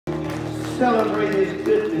Celebrate his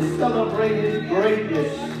goodness. Celebrate his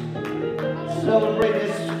greatness. Celebrate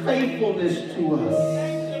his faithfulness to us.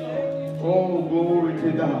 Oh, glory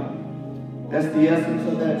to God. That's the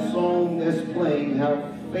essence of that song that's playing, how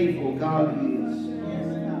faithful God is.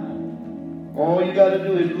 All you got to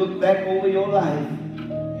do is look back over your life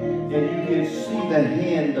and you can see the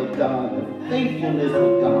hand of God, the faithfulness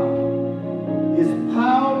of God, his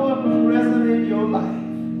power present in your life.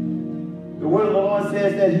 The word of the Lord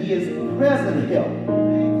says that he is present help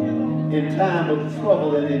in time of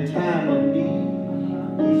trouble and in time of need.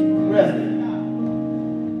 He's present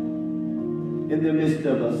in the midst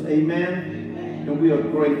of us. Amen. And we are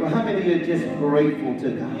grateful. How many are just grateful to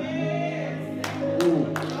God? Ooh.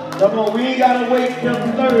 Come on, we ain't got to wait till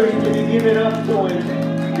Thursday to give it up to him.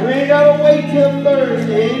 You ain't got to wait till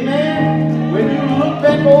Thursday. Amen. When you look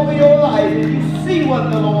back over your life and you see what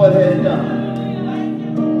the Lord has done.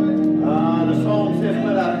 The song says,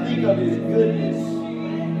 when I think of his goodness,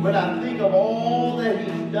 when I think of all that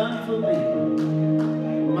he's done for me,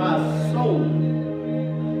 my soul,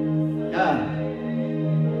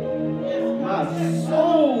 my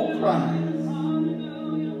soul cries.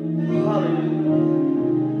 Hallelujah.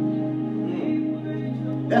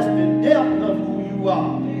 That's the depth of who you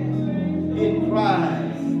are. It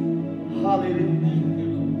cries,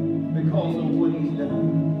 hallelujah, because of what he's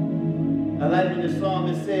done. I like when the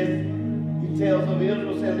psalmist says, he tells of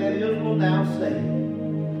Israel, says, let Israel now say,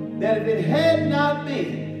 that if it had not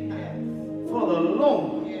been for the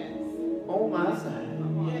Lord on my side,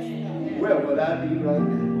 where would I be right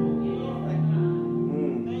now?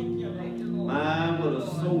 Mine was a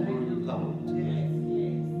sobering thought.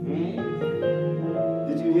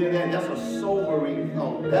 Did you hear that? That's a sobering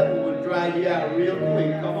thought. That one would drive you out real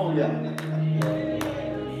quick. Come on, y'all.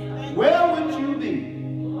 Where would you be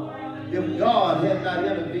if God had not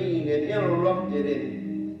intervened and interrupted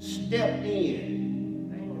and stepped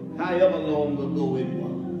in, however long ago it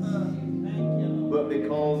was? But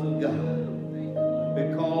because of God,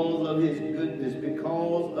 because of his goodness,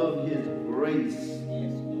 because of his grace,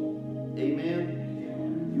 amen,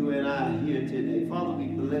 you and I are here today. Father, we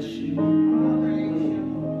bless you.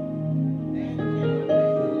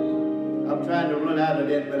 I'm trying to run out of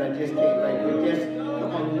that, but I just can't right quick. Just,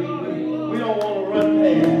 come on, we don't want to run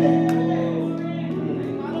past that.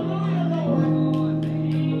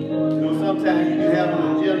 You know, sometimes you can have an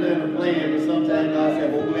agenda and a plan, but sometimes God says,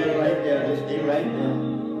 well, we're right there. Just stay right there.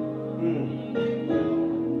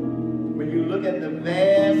 When you look at the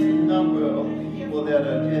vast number of people that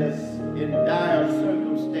are just in dire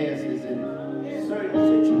circumstances and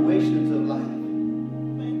certain situations of life,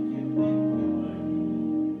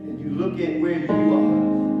 and you look at where you are,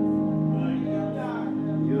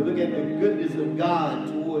 you look at the goodness of God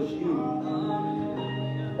towards you.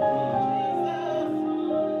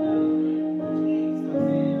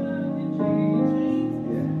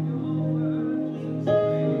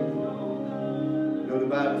 You know, the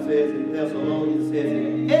Bible says in Thessalonians, it says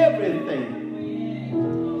in everything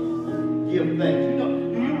give thanks. You know,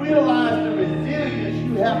 do you realize the resilience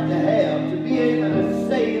you have to be able to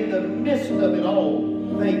say in the midst of it all,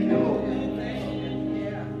 thank you, Lord.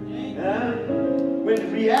 When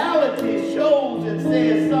reality shows and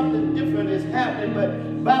says something different is happening, but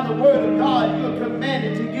by the word of God, you are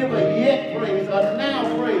commanded to give a yet praise, a now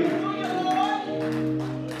praise.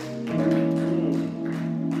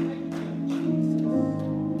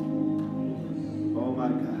 Oh my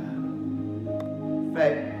God. In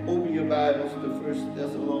fact, open your Bibles to 1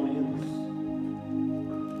 Thessalonians.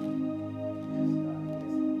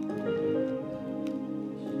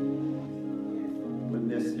 Not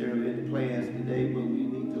necessarily in the plans today, but we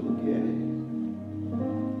need to look at it.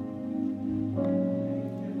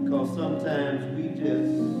 Because sometimes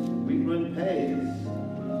we run past,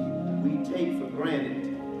 we take for granted.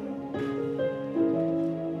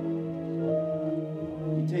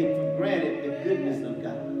 We take for granted the goodness of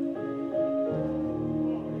God.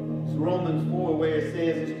 Romans 4, where it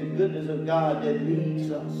says it's the goodness of God that leads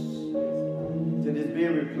us to this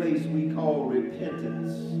very place we call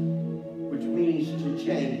repentance, which means to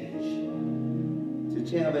change,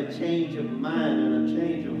 to have a change of mind and a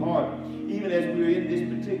change of heart. Even as we're in this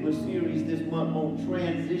particular series this month on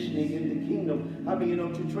transitioning in the kingdom, I mean, you know,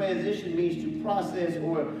 to transition means to process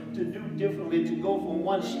or to do differently, to go from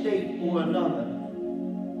one state or another.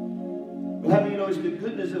 How many know it's the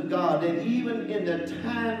goodness of God that even in a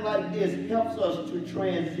time like this helps us to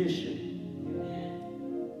transition?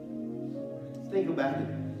 Think about it.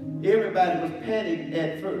 Everybody was panicked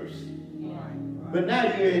at first. But now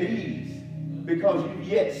you're at ease because you've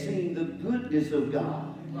yet seen the goodness of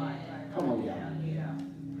God. Come on, y'all.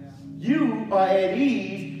 You are at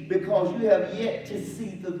ease because you have yet to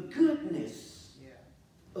see the goodness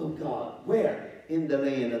of God. Where? In the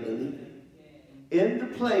land of the living. In the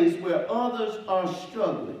place where others are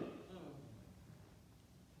struggling.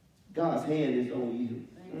 God's hand is on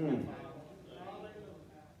you.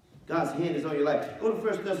 God's hand is on your life. Go to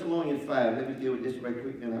 1 Thessalonians 5. Let me deal with this right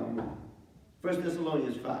quick and I'll move. 1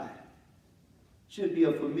 Thessalonians 5. Should be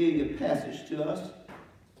a familiar passage to us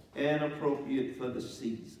and appropriate for the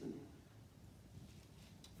season.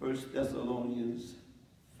 1 Thessalonians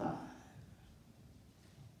 5.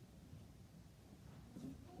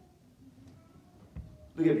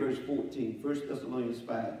 Look at verse 14. 1 Thessalonians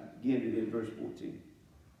 5, beginning in verse 14.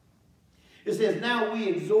 It says, now we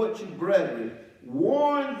exhort you, brethren,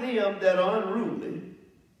 warn them that are unruly,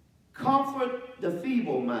 comfort the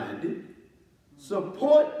feeble-minded,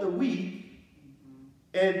 support the weak,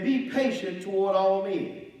 and be patient toward all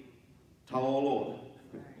men. Tall order.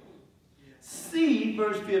 See,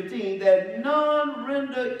 verse 15, that none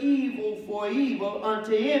render evil for evil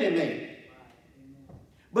unto any man,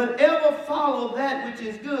 but ever follow that which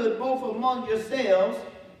is good, both among yourselves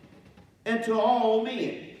and to all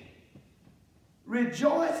men.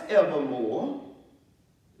 Rejoice evermore.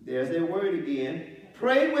 There's that word again.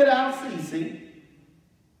 Pray without ceasing.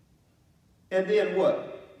 And then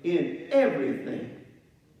what? In everything,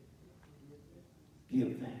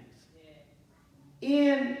 give thanks.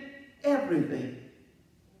 In everything.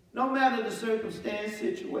 No matter the circumstance,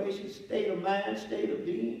 situation, state of mind, state of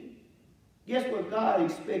being. Guess what God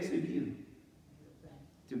expects of you?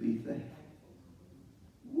 To be thankful.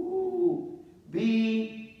 Woo.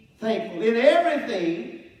 Be thankful. In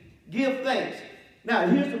everything, give thanks. Now,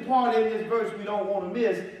 here's the part in this verse we don't want to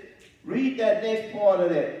miss. Read that next part of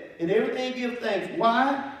that. In everything, give thanks.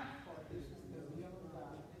 Why?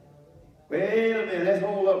 Wait a minute. Let's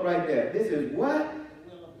hold up right there. This is what?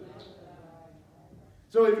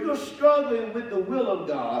 So if you're struggling with the will of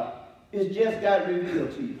God, it's just got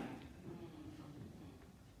revealed to you.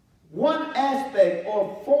 One aspect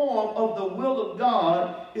or form of the will of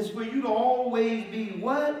God is for you to always be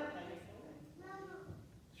what?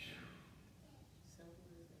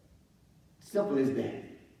 Simple as that.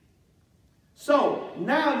 So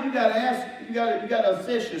now you gotta ask, you gotta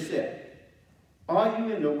assess yourself. Are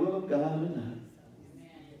you in the will of God or not?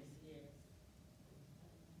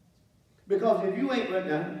 Because if you ain't right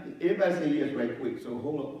now, everybody say yes right quick. So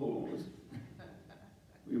hold on.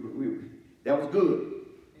 That was good.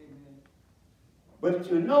 But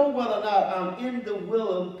to know whether or not I'm in the will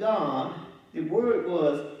of God, the word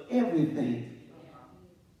was everything.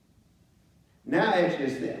 Now ask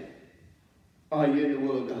yourself, are you in the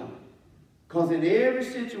will of God? Because in every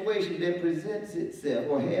situation that presents itself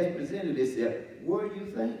or has presented itself, were you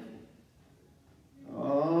thankful?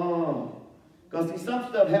 Oh. Because see, some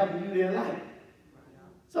stuff happened you didn't like.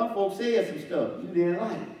 Some folks said some stuff you didn't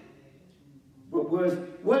like. But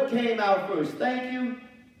what came out first, thank you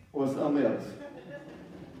or something else?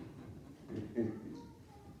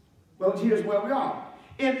 Well, here's where we are.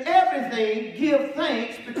 In everything, give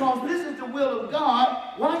thanks, because this is the will of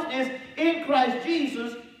God. Watch this. In Christ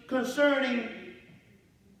Jesus, concerning,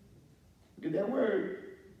 get that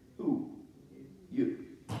word, who? You.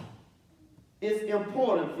 It's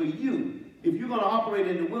important for you, if you're going to operate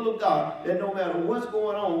in the will of God, that no matter what's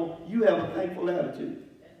going on, you have a thankful attitude.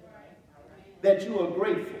 That you are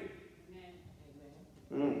grateful.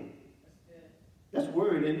 That's a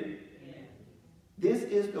word, isn't it? This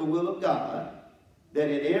is the will of God, that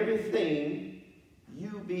in everything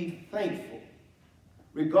you be thankful.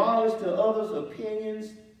 Regardless to others'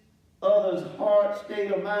 opinions, others' heart,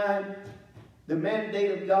 state of mind, the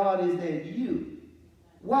mandate of God is that you.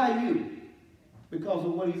 Why you? Because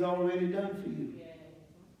of what he's already done for you.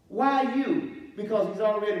 Why you? Because he's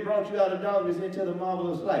already brought you out of darkness into the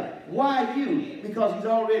marvelous light. Why you? Because he's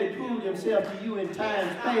already proved himself to you in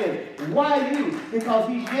times past. Why you? Because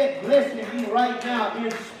he's yet blessing you right now in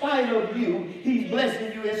spite of you. He's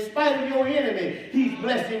blessing you in spite of your enemy. He's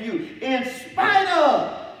blessing you in spite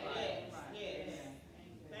of.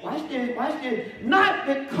 Watch this, watch this. Not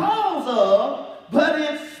because of, but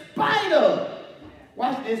in spite of.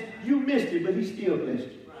 Watch this. You missed it, but he still blessed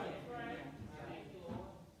you.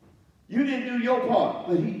 You didn't do your part,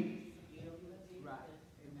 but he.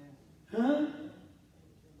 Huh?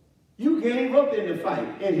 You gave up in the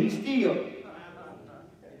fight, and he still.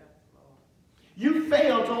 You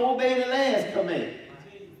failed to obey the last command.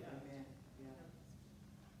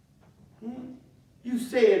 You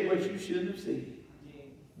said what you shouldn't have said.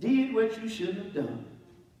 Did what you shouldn't have done.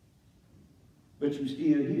 But you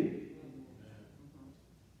still here.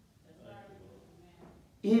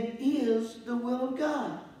 It is the will of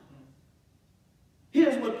God.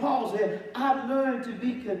 Here's what Paul said. I've learned to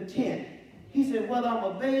be content. He said, whether I'm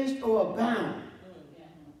abased or abound.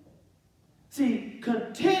 See,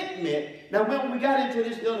 contentment. Now, when we got into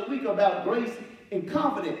this the other week about grace and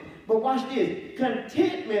confidence, but watch this.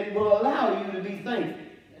 Contentment will allow you to be thankful.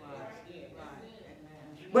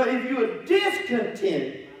 But if you're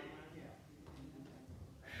discontent,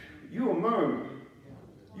 you'll murmur.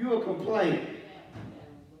 You'll complain.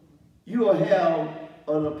 You'll have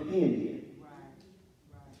an opinion.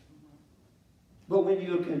 But when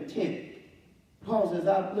you're content, Paul says,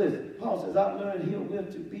 I've learned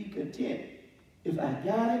herewith to be content. If I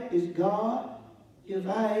got it, it's God. If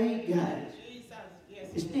I ain't got it,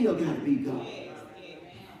 it's still got to be God.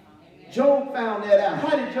 Job found that out.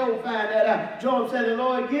 How did Job find that out? Job said, the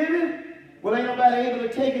Lord give it. Well, ain't nobody able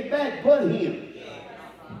to take it back but him.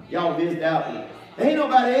 Y'all missed out one. Ain't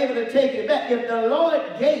nobody able to take it back. If the Lord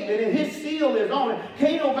gave it and his seal is on it,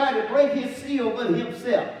 can't nobody break his seal but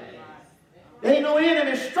himself. There ain't no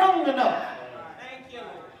enemy strong enough. Thank you.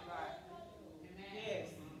 Yes.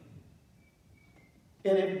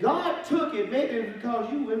 And if God took it, maybe it's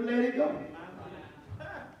because you wouldn't let it go.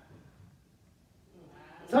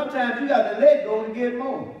 Sometimes you got to let go to get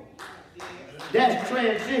more. That's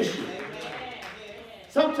transition.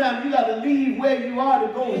 Sometimes you got to leave where you are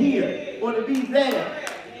to go here or to be there.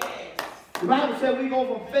 The Bible said we go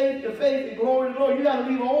from faith to faith and glory to glory. You got to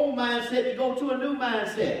leave an old mindset to go to a new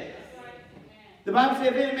mindset. The Bible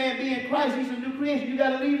said if any man be in Christ, he's a new creation. You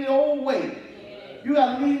got to leave the old way. You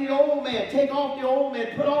got to leave the old man. Take off the old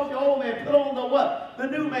man. Put off the old man. Put on the what? The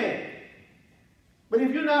new man. But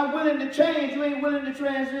if you're not willing to change, you ain't willing to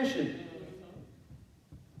transition.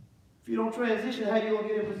 If you don't transition, how you going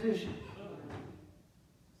to get in position?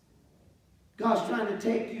 God's trying to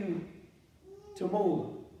take you to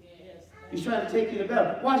more. He's trying to take you to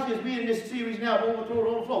better. Watch this. We in this series now of Overthrow to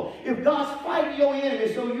Overflow. If God's fighting your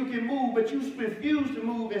enemy so you can move, but you refuse to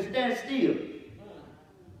move and stand still.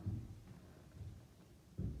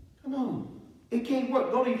 Come on. It can't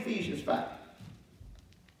work. Go to Ephesians 5.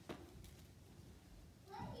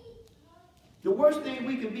 The worst thing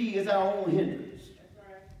we can be is our own hindrance.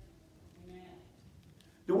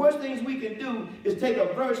 The worst things we can do is take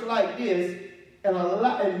a verse like this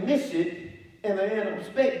and miss it and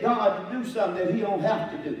expect God to do something that he don't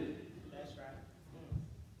have to do. That's right.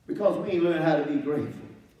 Because we ain't learned how to be grateful.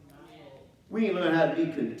 We ain't learned how to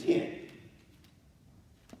be content.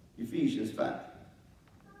 Ephesians 5.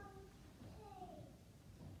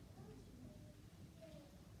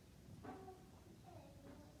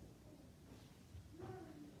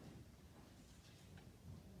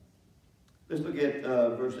 Let's look at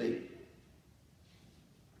verse 8.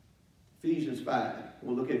 Ephesians 5.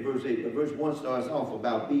 We'll look at verse 8. But verse 1 starts off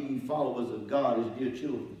about be ye followers of God as dear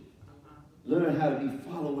children. Learn how to be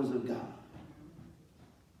followers of God.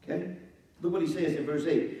 Okay? Look what he says in verse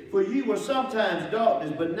 8. For ye were sometimes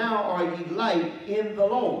darkness, but now are ye light in the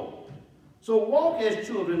Lord. So walk as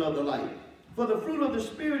children of the light. For the fruit of the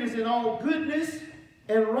Spirit is in all goodness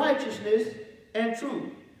and righteousness and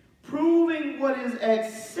truth, proving what is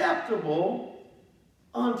acceptable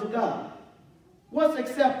unto God. What's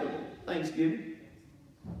acceptable? Thanksgiving.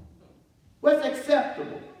 What's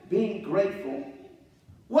acceptable? Being grateful.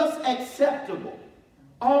 What's acceptable?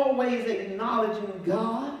 Always acknowledging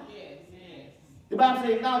God. The Bible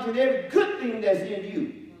says acknowledging every good thing that's in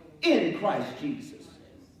you in Christ Jesus.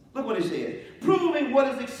 Look what it says. Proving what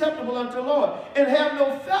is acceptable unto the Lord, and have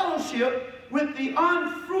no fellowship with the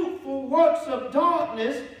unfruitful works of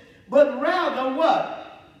darkness, but rather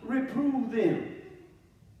what? Reprove them.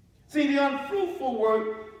 See, the unfruitful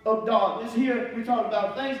work of darkness, here we talk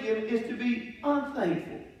about Thanksgiving, is to be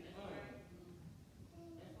unthankful.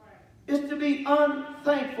 It's to be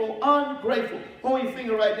unthankful, ungrateful. Hold your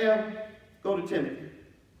finger right there. Go to Timothy.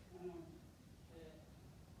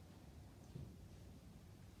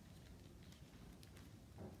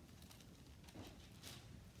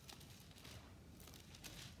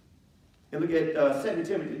 And look at 2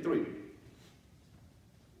 Timothy 3.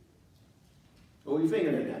 Hold your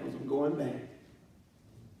finger there, because I'm going back.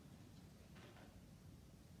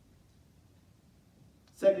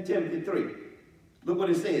 2 Timothy 3. Look what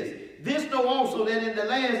it says. This know also that in the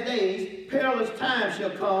last days perilous times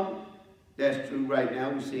shall come. That's true right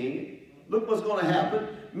now. We're seeing it. Look what's going to happen.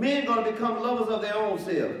 Men are going to become lovers of their own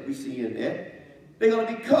selves. We're seeing that. They're going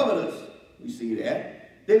to be covetous. We see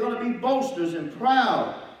that. They're going to be boasters and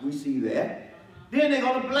proud. We see that. Then they're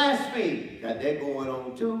going to blaspheme. Got that going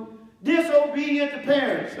on too. Disobedient to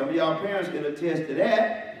parents. Some of y'all parents can attest to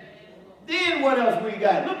that. Then what else we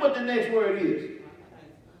got? Look what the next word is.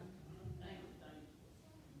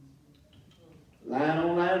 Line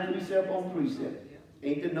on line, precept on precept.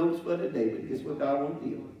 Ain't the notes for the day, but guess what God wants to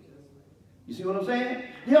deal with. You see what I'm saying?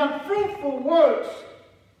 The unfruitful works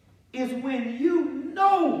is when you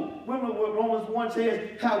know, remember what Romans 1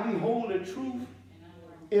 says, how we hold the truth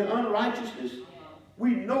in unrighteousness.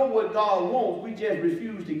 We know what God wants, we just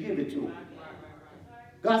refuse to give it to him.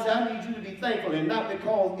 God said, I need you to be thankful, and not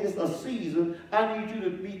because it's a season. I need you to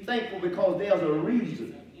be thankful because there's a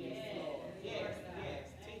reason.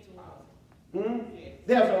 Hmm?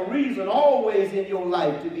 There's a reason always in your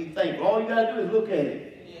life to be thankful. All you got to do is look at it.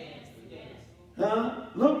 Huh?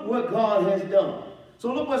 Look what God has done.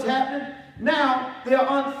 So look what's happening. Now they're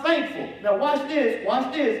unthankful. Now watch this.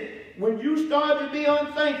 Watch this. When you start to be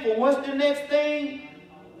unthankful, what's the next thing?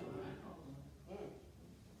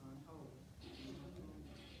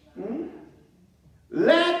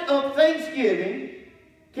 Lack of thanksgiving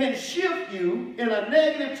can shift you in a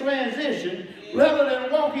negative transition. Rather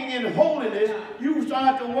than walking in holiness, you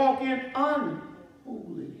start to walk in unholiness.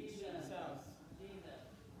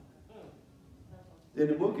 In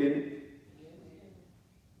the book, isn't it?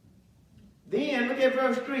 Then look at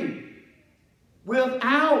verse 3.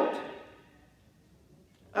 Without,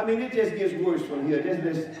 I mean, it just gets worse from here.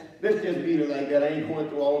 Let's just leave it like that. I ain't going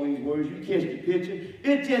through all these words. You catch the picture.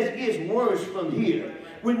 It just gets worse from here.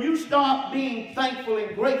 When you start being thankful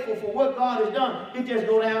and grateful for what God has done, it just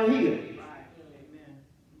go down here.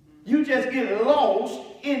 You just get lost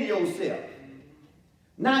in yourself.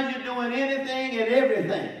 Now you're doing anything and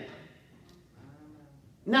everything.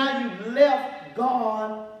 Now you've left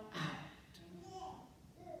God out.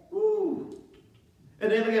 Ooh.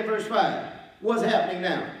 And then look at verse 5. What's happening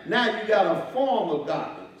now? Now you got a form of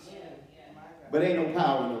godliness, but ain't no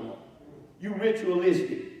power no more. You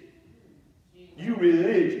ritualistic. You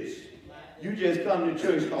religious. You just come to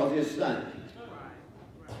church because it's Sunday.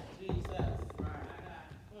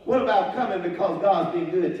 What about coming because God's been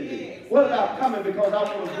good to me? What about coming because I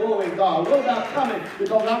want to grow in God? What about coming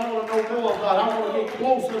because I want to know more of God? I want to get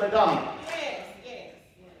closer to God.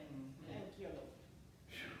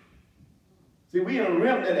 See, we in a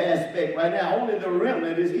remnant aspect right now. Only the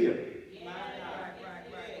remnant is here.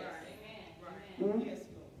 Hmm?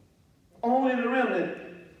 Only the remnant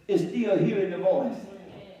is still hearing the voice.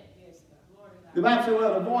 The Bible says,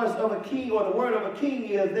 well, the voice of a king or the word of a king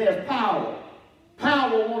is there's power.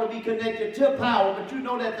 Power want to be connected to power, but you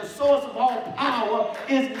know that the source of all power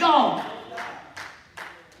is God.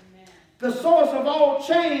 The source of all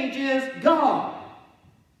change is God.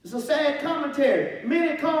 It's a sad commentary.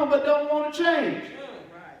 Many come but don't want to change.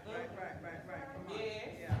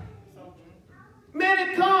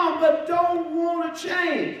 Many come but don't want to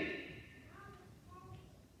change.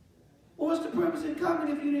 Well, what's the purpose in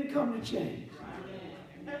coming if you didn't come to change?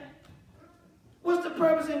 What's the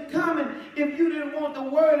purpose in coming if you didn't want the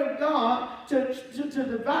word of God to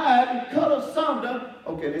divide and cut asunder?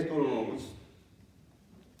 Okay, let's go to Romans.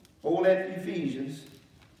 Hold that Ephesians.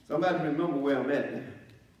 Somebody remember where I'm at now.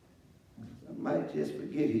 I might just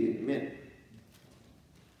forget here in a minute.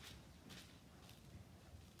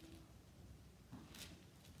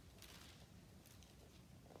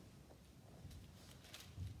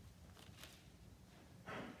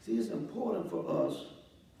 See, it's important for us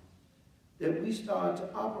that we start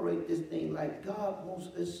to operate this thing like God wants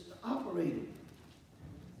us to operate it.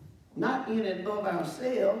 Not in and of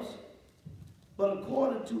ourselves, but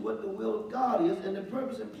according to what the will of God is and the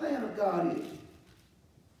purpose and plan of God is.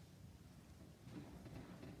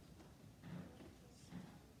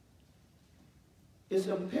 It's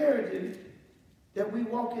imperative that we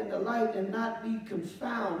walk in the light and not be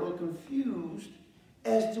confounded or confused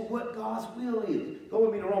as to what God's will is. Go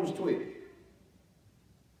with me to Romans 12.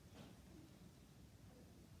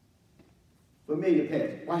 Familiar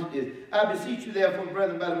passage. Watch this. I beseech you therefore,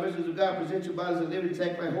 brethren, by the mercies of God, present your bodies a living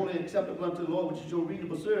sacrifice, holy and acceptable unto the Lord, which is your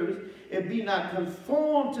reasonable service, and be not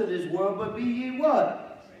conformed to this world, but be ye what?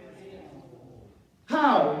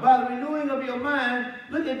 How? By the renewing of your mind.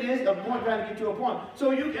 Look at this. I'm trying to get to a point.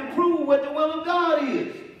 So you can prove what the will of God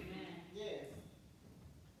is.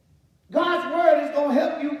 God's word is going to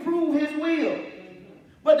help you prove his will.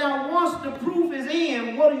 But now once the proof is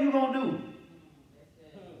in, what are you going to do?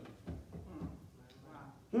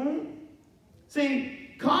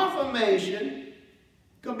 See, confirmation,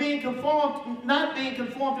 not being conformed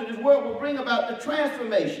to this world will bring about the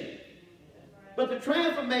transformation. But the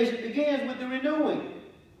transformation begins with the renewing.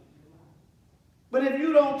 But if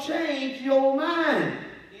you don't change your mind,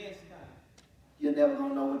 you're never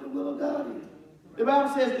going to know what the will of God is. The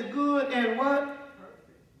Bible says the good and what?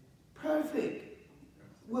 Perfect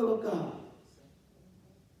will of God.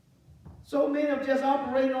 So many of just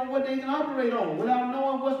operating on what they can operate on without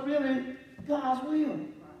knowing what's really God's will.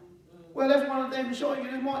 Well, that's one of the things we're showing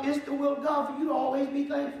you this morning. It's the will of God for you to always be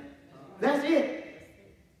thankful. That's it.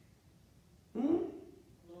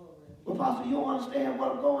 Well, Pastor, you don't understand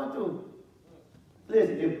what I'm going through.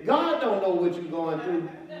 Listen, if God don't know what you're going through,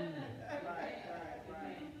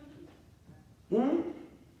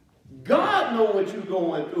 God knows what you're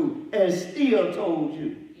going through and still told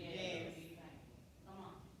you.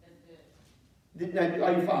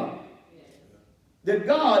 Are you following? The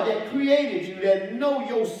God that created you, that know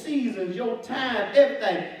your seasons, your time,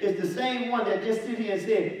 everything, is the same one that just sit here and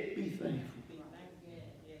said, be thankful.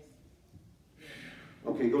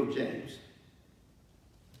 Okay, go to James.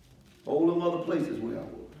 All them other places where I was.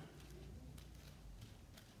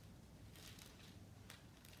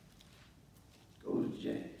 Go to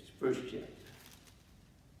James, first chapter.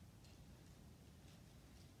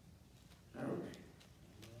 All right.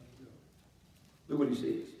 Look what he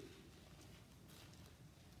says.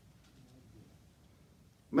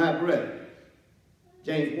 My brethren,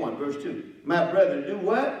 James 1, verse 2. My brethren, do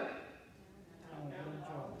what?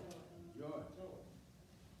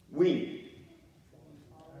 We.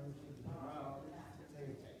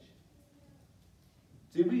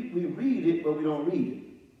 See, we read it, but we don't read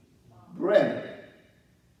it. Brethren,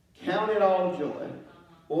 count it all joy.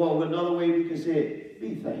 Or another way we can say it,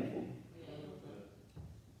 be thankful.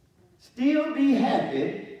 Still be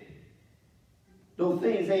happy, though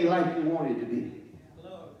things ain't like you want it to be.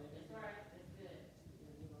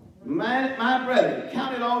 My brethren,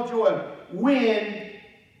 count it all joy when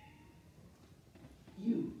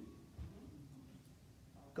you.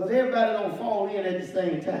 Because everybody don't fall in at the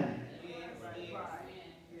same time.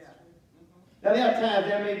 Now there are times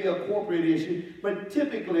there may be a corporate issue, but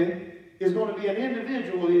typically it's going to be an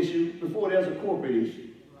individual issue before there's a corporate issue.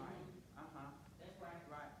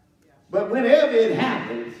 But whenever it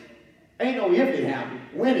happens, ain't no if it happens,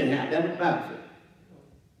 when it happens, that's what the Bible says.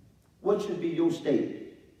 What should be your state?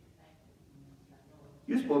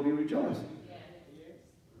 You're supposed to be rejoicing.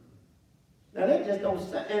 Now that just don't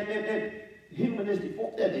sound, and humanistic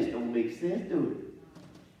folk, that just don't make sense, do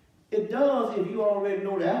it? It does if you already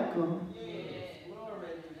know the outcome.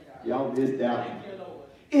 Y'all missed that one.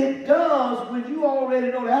 It does when you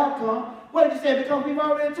already know the outcome. What did you say? Because we've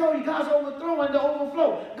already told you God's overthrowing the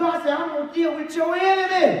overflow. God said, I'm going to deal with your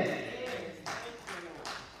enemy.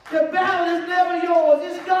 The battle is never yours.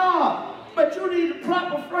 It's God. But you need a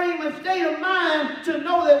proper frame and state of mind to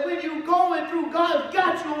know that when you're going through, God's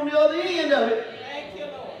got you on the other end of it. Thank you,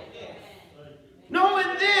 Lord. Yes. Knowing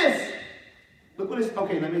this. Look what it's,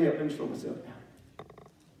 okay, let me slow myself down.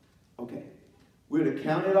 Okay. We're to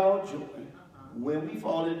count it all joy when we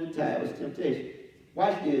fall into times of temptation.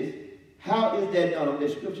 Watch this. How is that done? The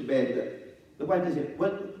scripture backed up. Look what this is.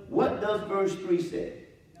 What does verse 3 say?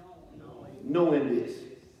 Knowing this.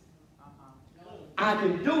 I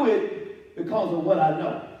can do it because of what I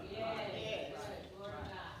know.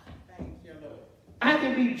 I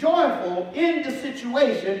can be joyful in the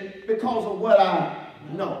situation because of what I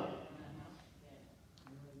know.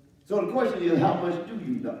 So the question is, how much do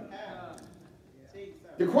you know?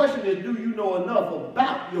 The question is, do you know enough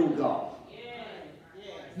about your God?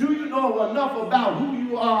 Do you know enough about who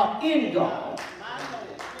you are in God?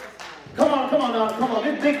 Come on now, come on.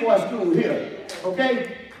 This big boy school here,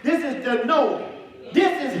 okay? This is the knowing.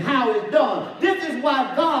 This is how it's done. This is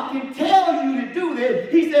why God can tell you to do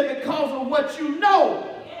this. He said, because of what you know.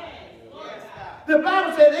 The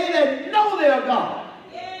Bible says, they that know their God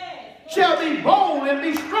shall be bold and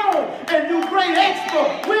be strong and do great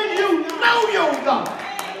exploits when you know your God.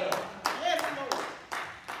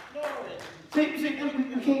 See,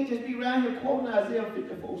 you can't just be around here quoting Isaiah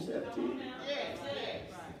 54:17.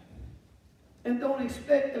 And don't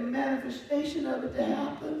expect the manifestation of it to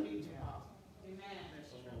happen.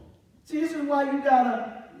 See, this is why you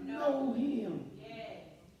gotta know Him.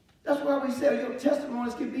 That's why we say your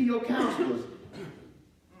testimonies can be your counselors.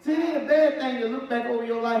 See, it ain't a bad thing to look back over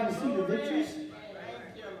your life and see the victories.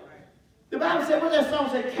 The Bible said, what that song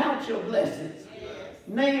said, count your blessings.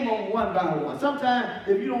 Name them one by one. Sometimes,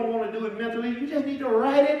 if you don't want to do it mentally, you just need to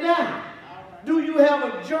write it down. Do you have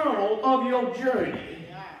a journal of your journey?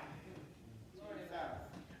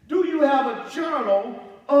 Do you have a journal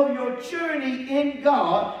of your journey in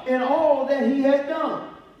God and all that He has done?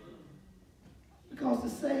 Because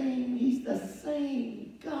He's the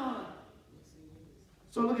same God.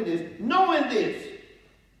 So look at this. Knowing this,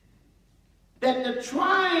 that the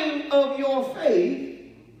trying of your faith,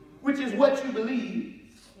 which is what you believe.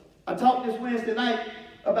 I talked this Wednesday night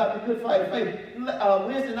about the good fight of faith.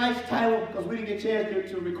 Wednesday night's title, because we didn't get a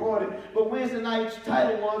chance to record it, but Wednesday night's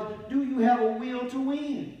title was, do you have a will to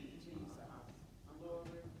win?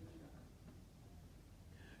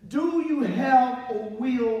 Do you have a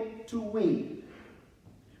will to win?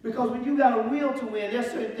 Because when you got a will to win, there's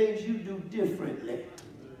certain things you do differently.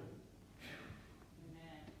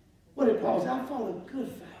 What did Paul say? I fought a good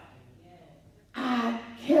fight. I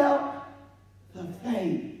kept the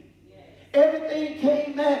faith. Everything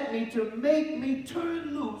came at me to make me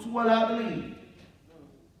turn loose what I believed.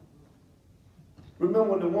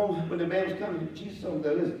 Remember when the man was coming, Jesus told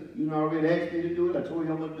him, listen, you already asked me to do it. I told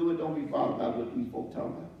you I'm going to do it. Don't be bothered about what these folks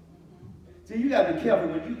talking about. See, you got to be careful.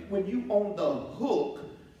 When you on the hook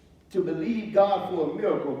to believe God for a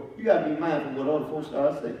miracle, you got to be mindful what other folks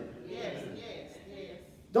start saying. Yes, yes, yes.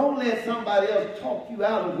 Don't let somebody else talk you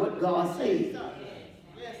out of what God says.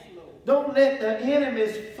 Yes, Lord. Don't let the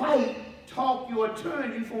enemy's fight talk you or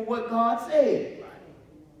turn you from what God said.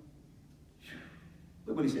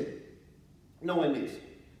 Look what he said. Knowing this,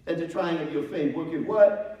 that the trying of your faith worketh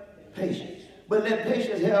what? Patience. But let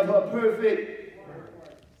patience have her perfect.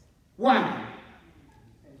 Why?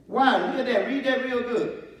 Why? Look at that. Read that real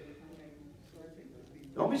good.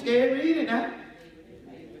 Don't be scared. Read it now.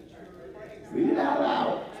 Read it out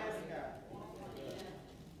loud.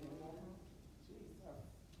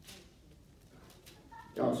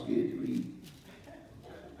 Y'all scared to read.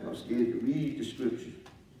 Y'all scared to read the scripture.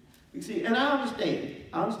 You see, and I understand.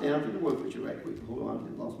 I'm going to work with you right quick. Hold on, I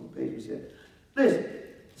just lost my page. Listen,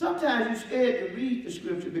 sometimes you're scared to read the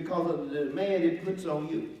scripture because of the demand it puts on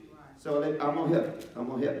you. So I'm going to help you. I'm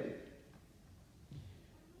going to help you.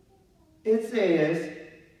 It says,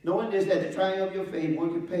 knowing this, that the trying of your faith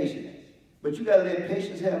worketh patience. But you got to let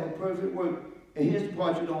patience have a perfect work. And here's the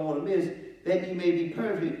part you don't want to miss, that you may be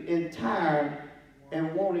perfect, entire,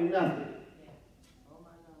 and wanting nothing.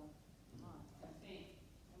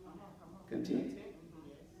 Content.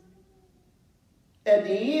 At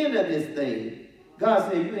the end of this thing, God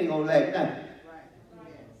said you ain't going to lack nothing.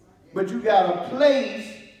 But you got a place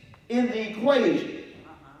in the equation.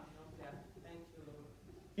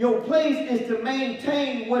 Your place is to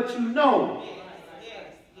maintain what you know.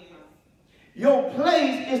 Your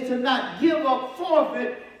place is to not give up,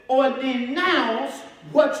 forfeit, or denounce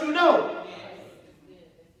what you know.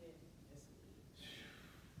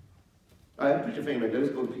 All right, put your finger right there.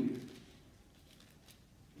 Let's go to Peter.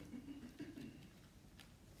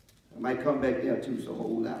 I might come back there too, so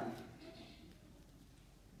hold out.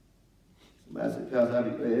 Somebody said, Pastor, I'll be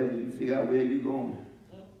glad when you figure out where you're going.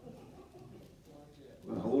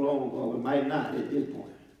 Well, hold on, well, we might not at this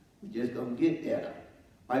point. We're just going to get there.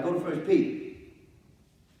 All right, go to 1 Peter.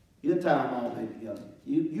 Your time all day together.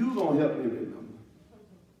 You're going to help me remember.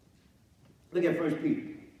 Look at 1 Peter.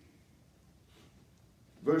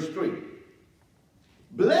 Verse 3.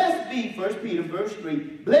 Blessed be, 1 Peter, verse 3,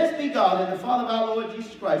 blessed be God and the Father of our Lord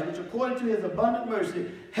Jesus Christ, which according to his abundant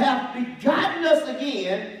mercy hath begotten us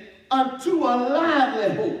again unto a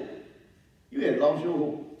lively hope. You had lost your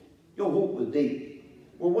hope. Your hope was dead.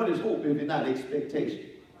 Well, what is hope if it's not expectation?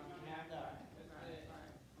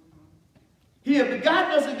 He hath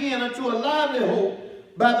begotten us again unto a lively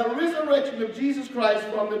hope by the resurrection of Jesus Christ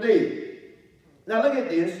from the dead. Now look at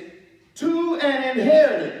this. To an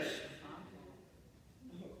inheritance.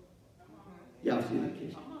 Y'all see that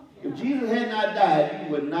case? If Jesus had not died,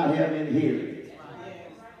 you would not have inheritance.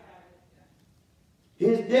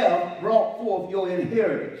 His death brought forth your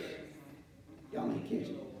inheritance. Y'all ain't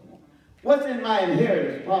catching it. What's in my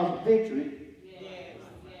inheritance? Apostle, victory.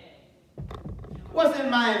 What's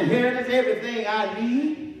in my inheritance? Everything I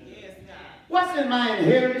need. What's in my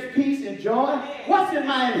inheritance? Peace and joy. What's in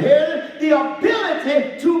my inheritance? The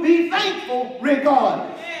ability to be thankful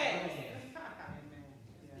regardless.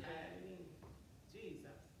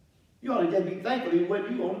 You ought to just be thankful he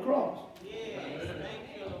wasn't you on the cross.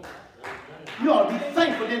 You ought to be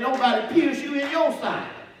thankful that nobody pierced you in your side.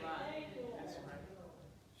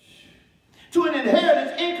 To an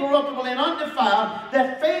inheritance incorruptible and undefiled,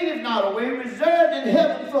 that fadeth not away, reserved in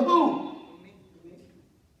heaven for who?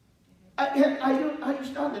 Are you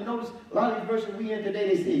starting to notice a lot of these verses we in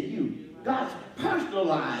today, they say you. God's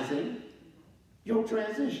personalizing your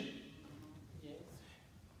transition.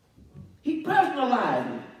 He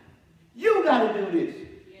personalizing it. You got to do this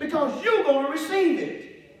because you're going to receive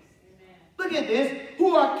it. Look at this.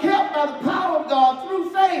 Who are kept by the power of God through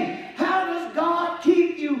faith. How does God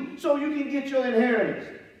keep you so you can get your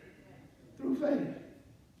inheritance? Through faith.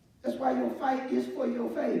 That's why your fight is for your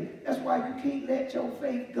faith. That's why you can't let your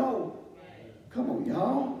faith go. Come on,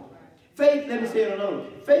 y'all. Faith, let me say it another.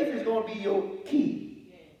 Faith is going to be your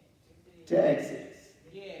key to access.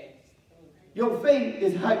 Your faith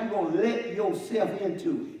is how you're going to let yourself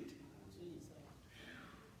into it.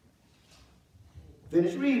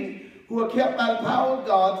 Finish reading. who are kept by the power of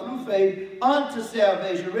God through faith unto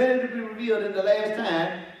salvation, ready to be revealed in the last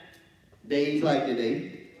time, days like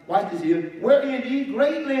today. Watch this here. Wherein ye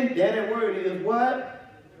greatly, there that word is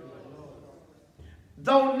what?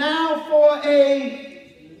 Though now for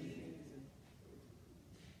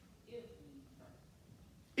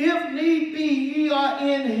if need be, ye are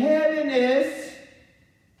in heaviness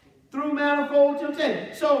through manifold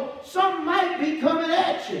temptation. So some might be coming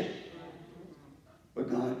at you, but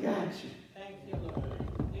God got you. Thank you, Lord.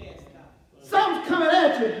 Yes, God. Some's coming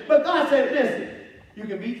at you, but God said, listen, you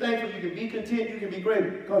can be thankful, you can be content, you can be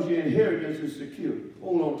grateful, because your inheritance is secure.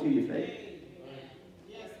 Hold on to your faith.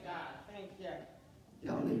 Yes, God. Thank you.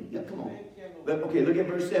 Y'all, come on. Thank you, Lord. Okay, look at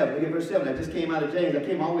verse 7. Look at verse 7. I just came out of James. I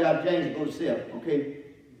came all the way out of James to go to 7. Okay?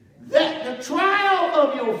 That the trial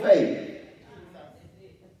of your faith.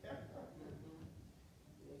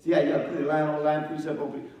 See how y'all put it line on line, precept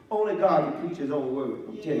on precept. Only God can preach his own word.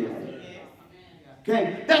 I'm telling you.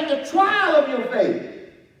 Okay? That the trial of your faith.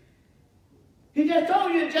 He just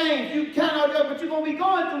told you in James, you cannot go, but you're going to be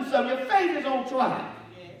going through something. Your faith is on trial.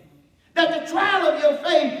 That the trial of your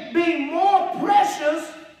faith being more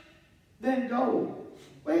precious than gold.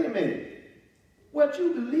 Wait a minute. What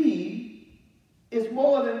you believe is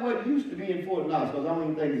more than what used to be in Fort Knox, because I don't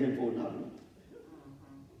even think it's in Fort Knox.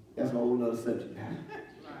 That's a whole other subject now.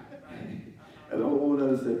 That's a whole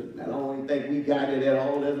other subject. I don't even think we got it at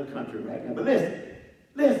all as a country right now. But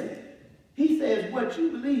listen. He says what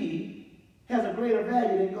you believe has a greater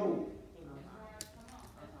value than gold.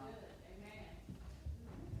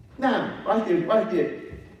 Now, right there.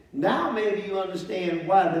 Now maybe you understand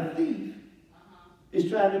why the thief is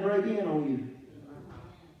trying to break in on you.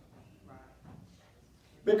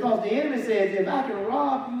 Because the enemy says, if I can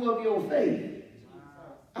rob you of your faith,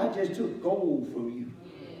 I just took gold from you.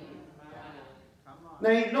 Now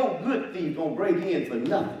ain't no good thief gonna break in for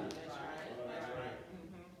nothing.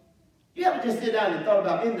 You ever just sit down and thought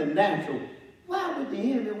about in the natural, why would the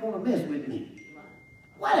enemy want to mess with me?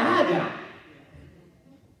 What I got?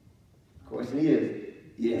 Question is,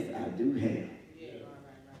 yes, I do have.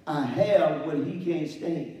 I have what he can't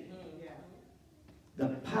stand. The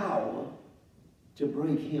power to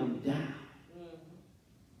break him down.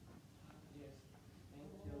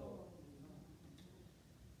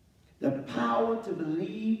 The power to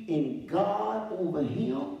believe in God over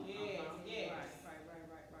him.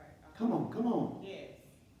 Come on.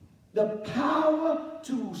 The power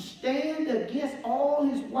to stand against all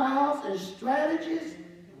his wiles and strategies.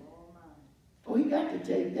 Oh, he got to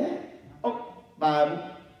take that. Oh, Bible,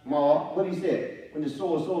 Mark, what he said? When the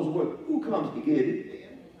sword sows the word, who comes to get it?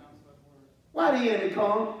 Why the enemy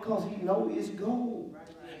come? Because he knows it's gold.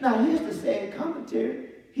 Now here's the sad commentary.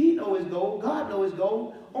 He knows it's gold. God knows it's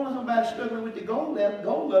gold. Only somebody struggling with the gold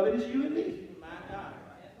of it is you and me.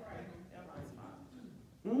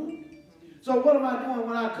 So what am I doing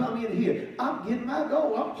when I come in here? I'm getting my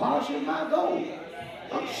gold. I'm polishing my gold.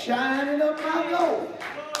 I'm shining up my gold.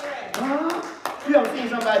 You ever seen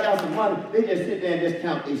somebody got some money? They just sit there and just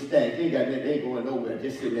count their stacks. They ain't going nowhere.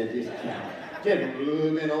 Just sit there and just count. Just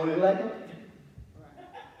moving on it like that.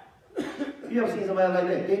 You ever seen somebody like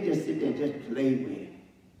that? They just sit there and just play with it.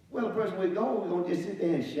 Well, a person with gold is going to just sit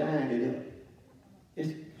there and shine it up.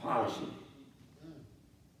 Just polish it.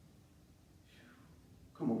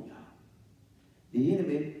 Come on, y'all. The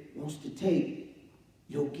enemy wants to take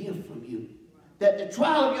your gift from you. That the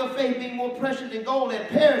trial of your faith being more precious than gold that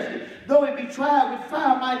perishes, though it be tried with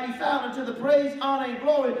fire, might be found unto the praise, honor, and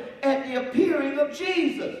glory at the appearing of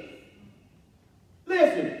Jesus.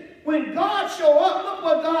 Listen, when God show up, look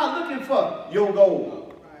what God's looking for. Your gold.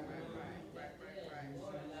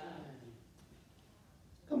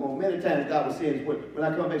 Come on, many times God was saying, when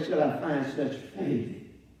I come back, shall I find such faith?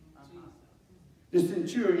 The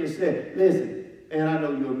centurion said, listen, and I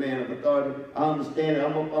know you're a man of authority. I understand it.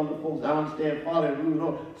 I'm up under folks. I understand following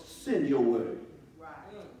rules. Send your word.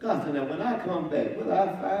 God said, now when I come back, will I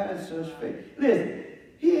find such faith? Listen,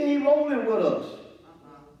 he ain't rolling with us.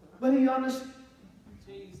 But he understands.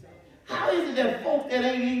 How is it that folks that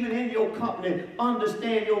ain't even in your company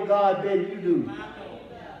understand your God better than you do?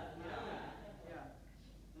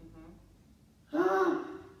 Huh?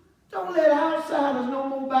 Don't let outsiders know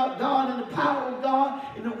more about God and the power of God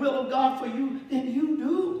and the will of God for you than you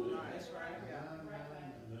do.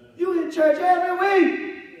 You in church every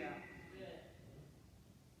week.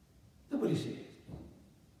 Look what he says.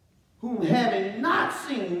 Whom having not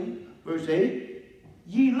seen, verse 8,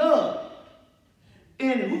 ye love.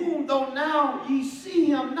 In whom though now ye see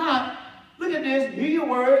him not, look at this, hear your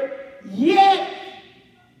word, yet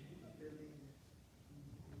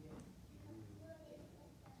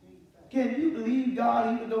can you believe believe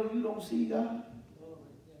God even though you don't see God?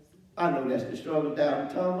 I know that's the struggle down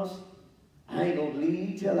in Thomas. I ain't going to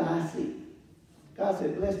believe till I see. God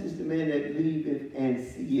said, blessed is the man that believeth and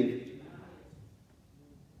seeth.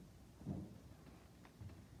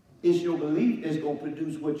 It's your belief that's going to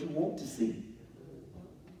produce what you want to see.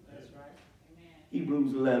 That's right. Amen.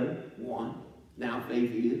 Hebrews 11:1. Now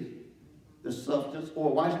faith is the substance,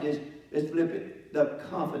 or watch this, let's flip it, the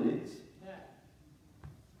confidence. Yeah.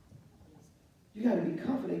 You got to be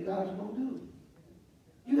confident God's going to do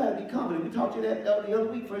it. You got to be confident. We talked to that the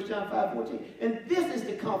other week, 1 John 5:14. And this is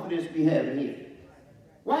the confidence we have in here.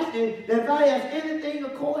 Watch this, that if I ask anything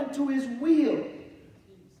according to his will.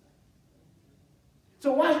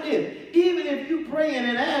 So watch this. Even if you praying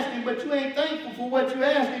and asking, but you ain't thankful for what you're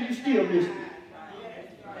asking, you still miss it.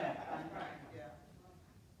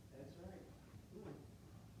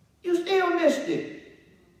 You still missed it.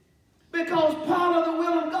 Because part of the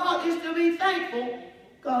will of God is to be thankful.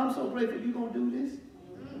 God, I'm so grateful you're going to do this.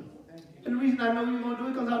 And the reason I know you're going to do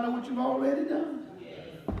it because I know what you've already done.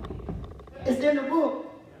 It's in the book.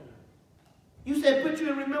 You said put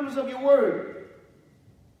you in remembrance of your word.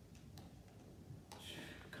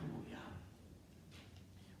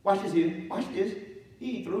 Watch this here. Watch this.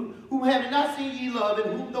 He ain't through. Whom have not seen ye love,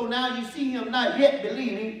 and whom though now ye see him not yet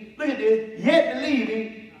believing. Look at this. Yet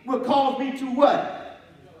believing will cause me to what?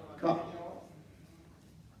 Come.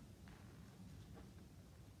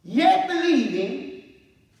 Yet believing,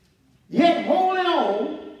 yet holding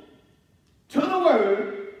on to the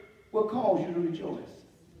word will cause you to rejoice.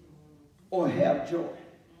 Or have joy.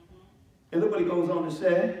 And look what he goes on to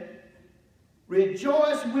say.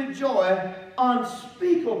 Rejoice with joy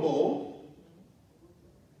unspeakable.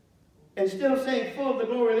 Instead of saying full of the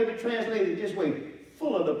glory, let me translate it this way.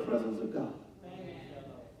 Full of the presence of God.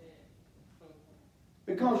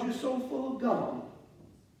 Because you're so full of God,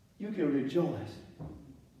 you can rejoice.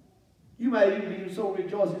 You might even be so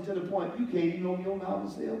rejoicing to the point you can't even open your mouth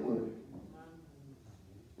and say a word.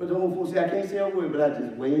 But the old folks say, I can't say a word, but I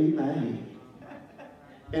just wave my hand.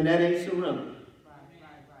 And that ain't surrender.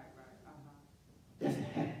 That's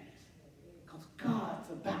happiness. Because God's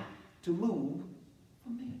about to move for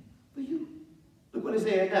me, for you. Look what it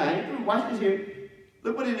says now. I ain't through. Watch this here.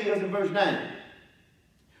 Look what it is in verse 9.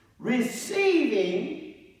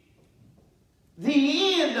 Receiving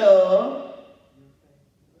the end of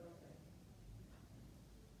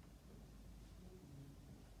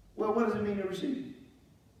well, what does it mean to receive?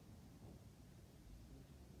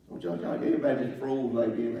 Don't y'all everybody just froze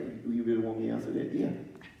like that. Like, do you really want me to answer that? Yeah.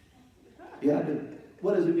 Yeah, I do.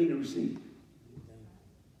 What does it mean to receive?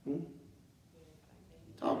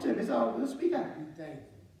 Talk to me. It's all good. Speak out.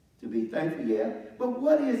 To be thankful, yeah. But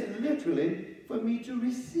what is it literally for me to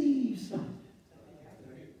receive something?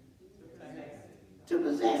 To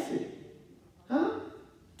possess it. Huh?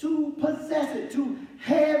 To possess it. To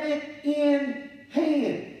have it in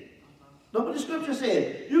hand. Look what the scripture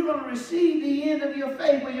says. You're going to receive the end of your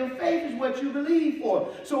faith, but your faith is what you believe for.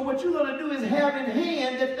 So what you're going to do is have in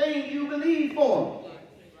hand the thing you believe for.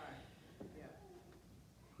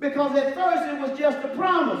 Because at first it was just a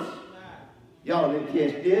promise. Y'all didn't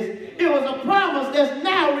catch this. It was a promise that's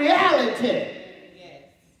now reality.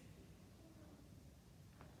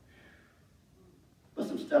 But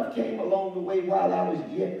some stuff came along the way while I was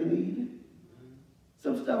yet believing.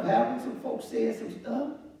 Some stuff happened. Some folks said some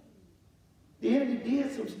stuff. The enemy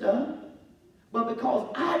did some stuff. But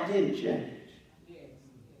because I didn't change,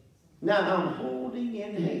 now I'm holding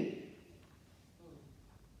in hand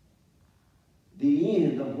the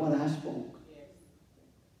end of what I spoke.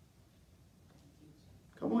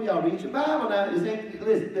 Come on, y'all, read your Bible now.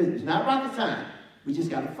 Listen, it's not rocket science. We just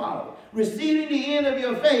got to follow it. Receiving the end of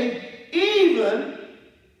your faith, even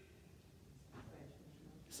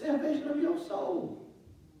salvation of your soul.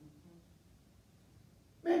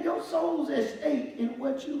 Man, your soul's at stake in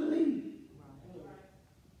what you believe.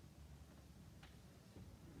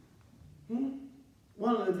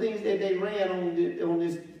 One of the things that they ran on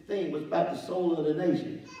this thing was about the soul of the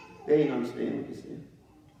nation. They ain't understand what they said.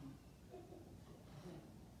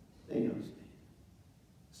 They ain't understand.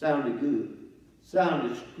 Sounded good.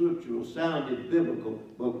 Sounded scriptural. Sounded biblical.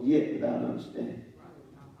 But yet without understanding.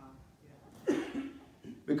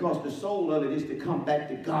 Because the soul of it is to come back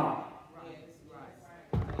to God.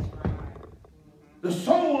 The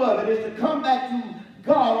soul of it is to come back to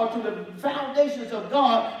God or to the foundations of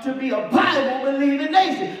God to be a Bible-believing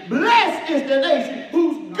nation. Blessed is the nation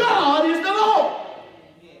whose God is the Lord.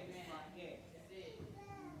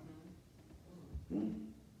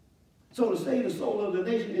 So to say the soul of the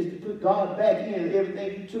nation is to put God back in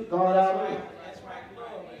everything you took God out of. That's right,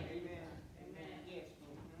 Lord. Amen.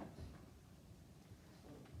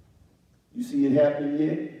 see it happening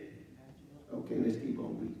yet? Okay, let's keep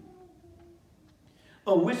on reading.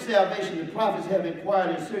 Of which salvation the prophets have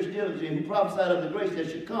inquired and searched diligently, who prophesied of the grace that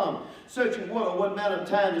should come, searching what manner of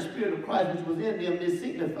time the Spirit of Christ which was in them did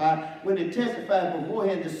signify, when it testified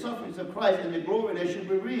beforehand the sufferings of Christ and the glory that should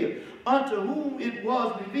be revealed, unto whom it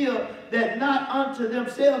was revealed that not unto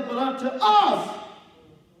themselves but unto us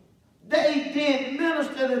they did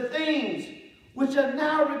minister the things which are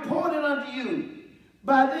now reported unto you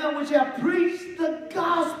by them which have preached the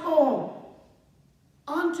gospel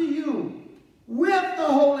unto you with the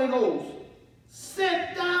Holy Ghost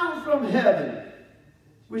sent down from heaven,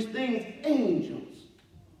 which things angels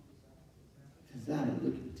desire to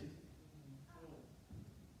look into.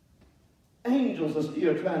 Angels are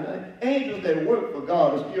still trying to, angels that work for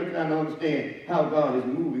God are still trying to understand how God is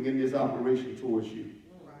moving in this operation towards you.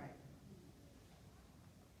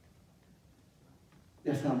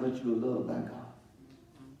 That's how much you're loved by God.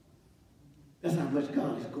 That's how much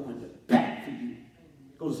God is going to back for you.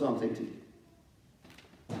 Go to Psalms 18.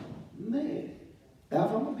 Man,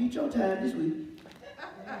 Alpha, I'm going to beat your time this week.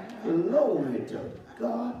 Glory to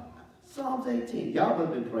God. Psalms 18. Y'all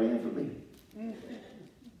have been praying for me.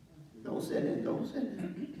 Don't say that. Don't say that.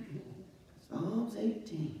 Psalms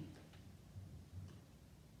 18.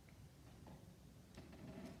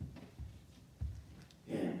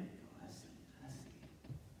 Yeah. I see.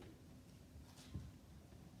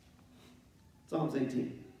 Psalms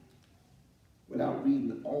 18. Without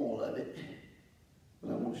reading all of it,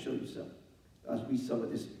 but I want to show you something. I'll read some of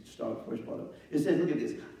this, start the first part of it. It says, look at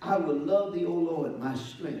this. I will love thee, O Lord, my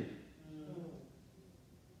strength.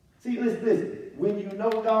 See, listen. When you know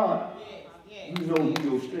God, you know who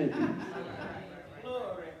your strength is.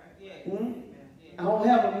 I don't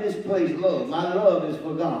have a misplaced love. My love is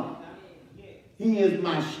for God. He is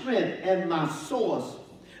my strength and my source.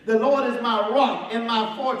 The Lord is my rock and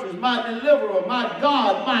my fortress, my deliverer, my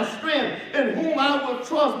God, my strength, in whom I will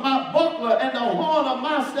trust, my buckler and the horn of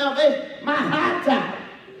my salvation, my high tower.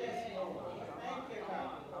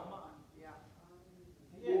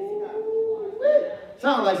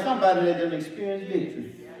 Sounds like somebody that didn't experience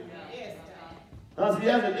victory. Now, see,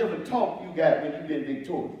 that's a different talk you got when you've been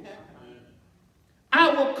victorious. I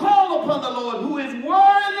will call upon the Lord who is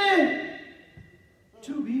worthy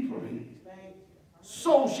to be praised.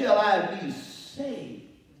 So shall I be saved.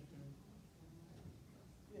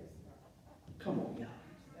 Come on, y'all.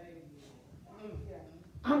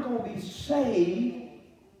 I'm going to be saved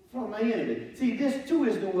from my enemy. See, this too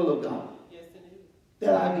is the will of God.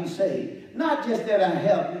 That I be saved. Not just that I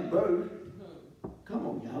have new birth. Come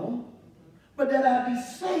on, y'all. But that I be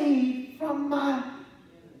saved from my.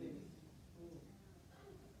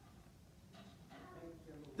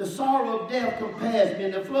 The sorrow of death compassed me,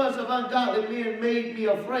 and the floods of ungodly men made me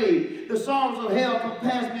afraid. The sorrows of hell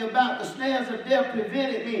compassed me about. The snares of death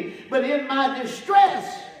prevented me. But in my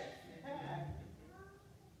distress,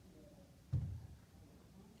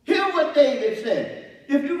 hear what David said.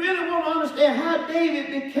 If you really want to understand how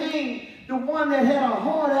David became the one that had a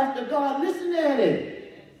heart after God, listen at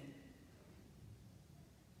it.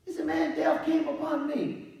 He said, man, death came upon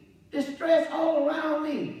me. Distress all around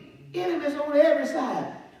me. Enemies on every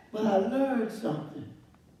side. But I learned something.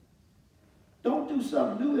 Don't do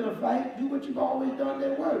something new in a fight. Do what you've always done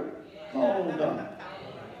that work. Call on God.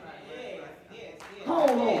 Call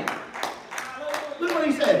on. Look what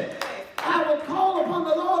he said. I will call upon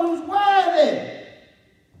the Lord who's worthy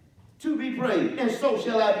to be praised, and so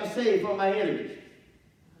shall I be saved from my enemies.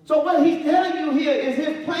 So what he's telling you here is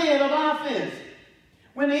his plan of offense.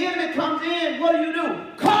 When the enemy comes in, what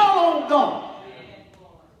do? Call on God.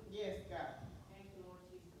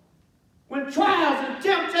 When trials and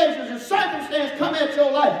temptations and circumstances come at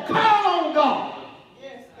your life, call on God.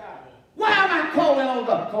 Yes, God. Why am I calling on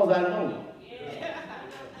God? Because I know him.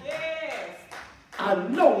 Yes. I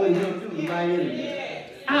know what he'll do to my enemy. Yes.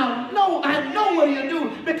 I know what he'll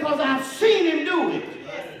do because I've seen him do it.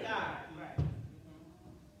 Yes, God.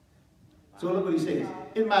 So look what he says.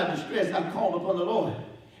 In my distress, I called upon the Lord.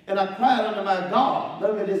 And I cried unto my God.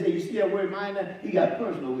 Look at this. You see that word mine? He got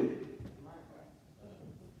personal with it.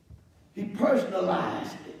 He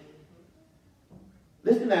personalized it.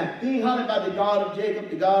 Listen now. He ain't hollered about the God of Jacob,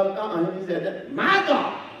 the God of He said, my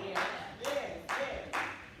God.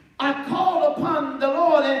 I called upon the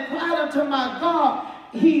Lord and cried unto my God.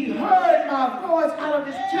 He heard my voice out of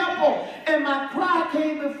his temple, and my cry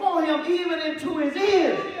came before him, even into his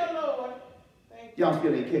ears. Y'all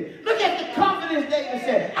still ain't care. Look at the confidence David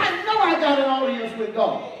said. I know I got an audience with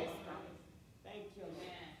God.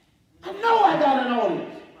 I know I got an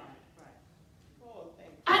audience.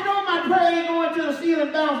 I know my prayer ain't going to the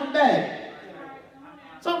ceiling bouncing back.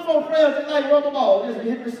 Some folks' prayers are like like rubber ball, just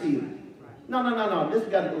hit the ceiling. No, no, no, no. This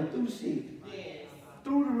has got to go through the ceiling,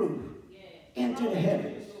 through the roof, into the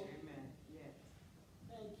heavens.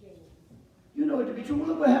 You know it to be true.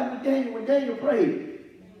 Look what happened to Daniel when Daniel prayed.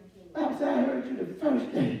 Bible said, I heard you the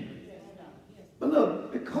first day. But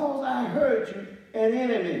look, because I heard you, an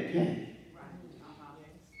enemy came.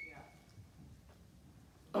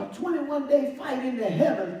 A 21-day fight in the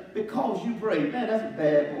heavens because you prayed. Man, that's a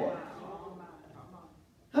bad boy.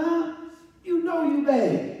 Huh? You know you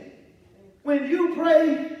bad. When you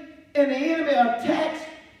pray and the enemy attacks,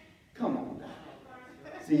 come on now.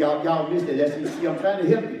 See, y'all missed it. See, I'm trying to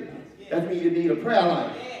help you. That means you need a prayer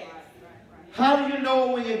life. How do you know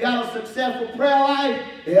when you got a successful prayer life?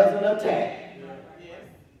 There's an attack.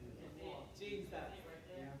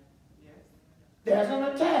 There's an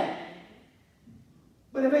attack.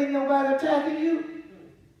 But if ain't nobody attacking you,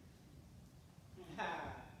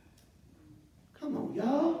 come on,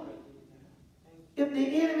 y'all. If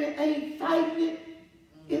the enemy ain't fighting it,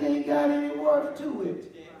 it ain't got any worth to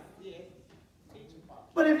it.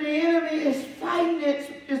 But if the enemy is fighting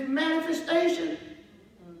its manifestation,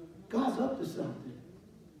 God's up to something.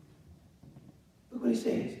 Look what he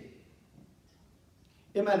says.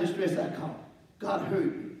 In my distress I called. God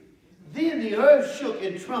heard me. Then the earth shook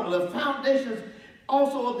and trembled. The foundations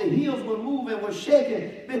also of the hills were moving and were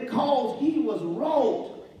shaking because he was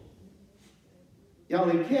wroth. Y'all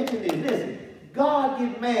ain't catching this. Listen, God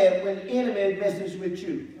get mad when the enemy messes with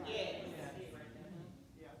you.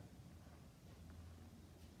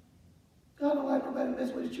 God don't like nobody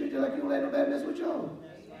mess with the church like you don't like nobody mess with y'all.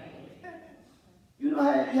 You know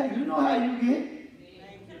how you get.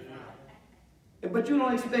 But you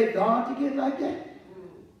don't expect God to get like that.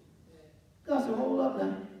 God said, hold up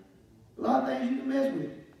now. A lot of things you can mess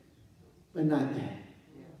with, but not that.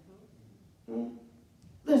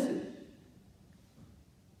 Listen.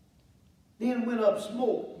 Then went up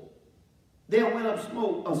smoke. There went up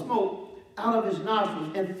smoke out of his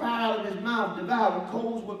nostrils, and fire out of his mouth devoured.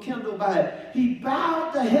 Coals were kindled by it. He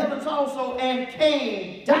bowed the heavens also and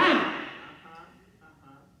came down.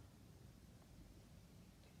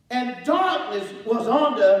 And darkness was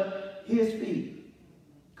under his feet,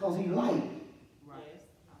 because he light.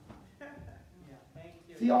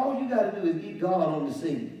 See, all you got to do is get God on the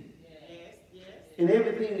scene. And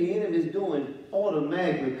everything the enemy is doing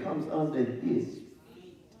automatically comes under his feet.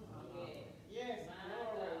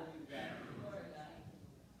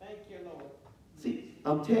 See,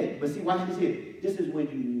 I'm telling you, but see, watch this here. This is when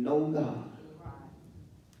you know God.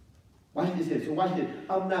 Watch this here. So watch this.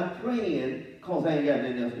 I'm not praying because I ain't got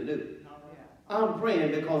nothing else to do. I'm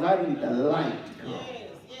praying because I need the light to come.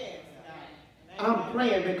 I'm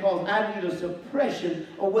praying because I need a suppression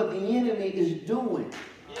of what the enemy is doing.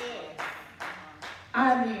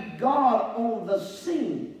 I need God on the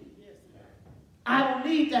scene. I don't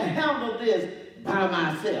need to handle this by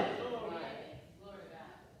myself.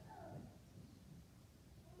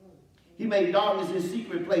 He made darkness his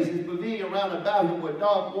secret place, his pavilion round about him were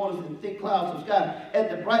dark waters and thick clouds of sky. At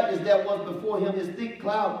the brightness that was before him, his thick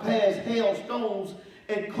cloud passed hailstones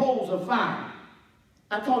and coals of fire.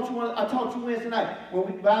 I taught you Wednesday night when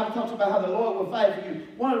the Bible talks about how the Lord will fight for you.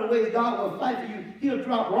 One of the ways God will fight for you, he'll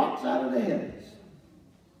drop rocks out of the heavens.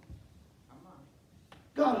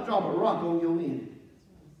 God will drop a rock on your enemy.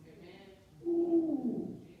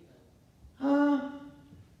 Ooh. Huh?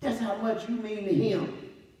 That's how much you mean to him.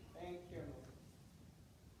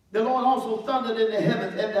 The Lord also thundered in the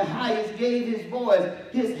heavens, and the highest gave his voice,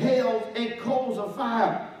 his hails and coals of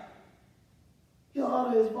fire. He'll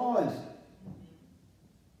utter his voice.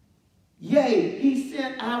 Yea, he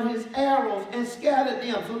sent out his arrows and scattered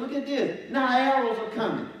them. So look at this. Now arrows are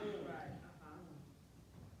coming.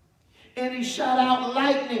 And he shot out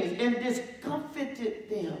lightnings and discomfited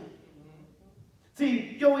them.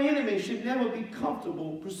 See, your enemy should never be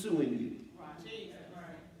comfortable pursuing you.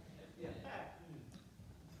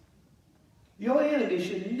 Your enemy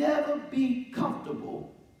should never be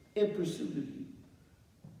comfortable in pursuit of you.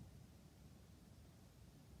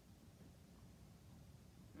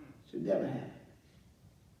 Should never happen.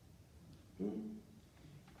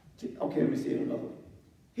 Okay, let me say it another way.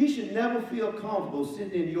 He should never feel comfortable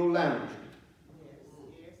sitting in your lounge.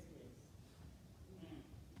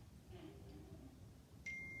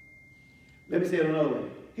 Let me say it another way.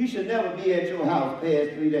 He should never be at your house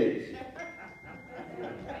past 3 days.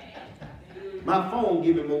 My phone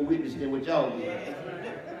giving more witness than what y'all give.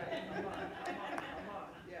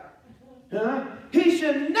 Huh? He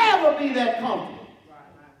should never be that comfortable.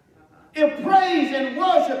 If praise and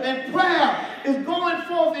worship and prayer is going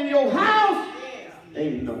forth in your house,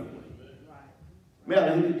 ain't no way.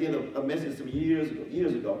 Man, he did a message some years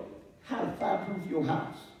ago. how to fireproof your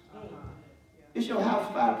house. Is your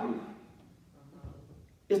house fireproof?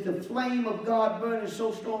 Is the flame of God burning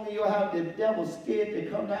so strong in your house that the devil's scared to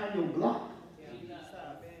come down your block?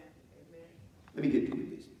 Let me get through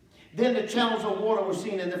with this. Then the channels of water were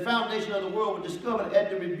seen, and the foundation of the world was discovered at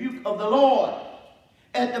the rebuke of the Lord.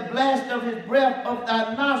 At the blast of his breath of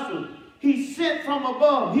thy nostrils, he sent from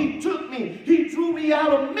above. He took me. He drew me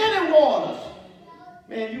out of many waters.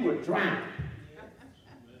 Man, you were drowned.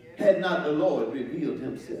 Had not the Lord revealed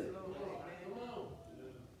himself.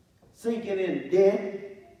 Sinking in death.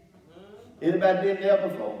 Anybody been there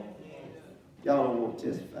before? Y'all don't want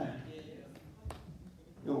to testify.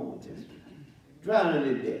 You don't want to testify. Drowning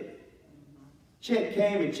in death. Check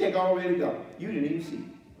came and check already gone. You didn't even see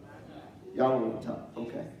it. Y'all don't want to talk.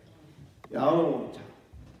 Okay. Y'all don't want to talk.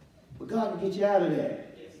 But God can get you out of there.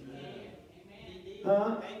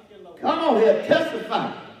 Huh? Come on here,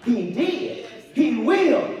 testify. He did. He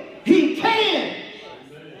will. He can.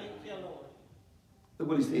 Look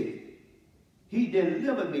what he said. He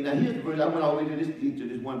delivered me. Now here's the verse. I went all the way to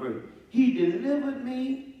this one verse. He delivered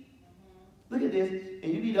me. Look at this.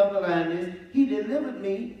 And you need to underline this. He delivered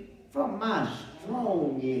me from my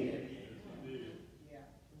strong end.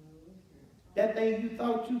 That thing you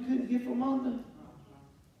thought you couldn't get from under.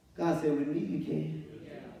 God said, with me you can.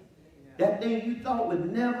 That thing you thought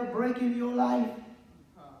would never break in your life.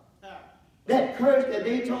 That curse that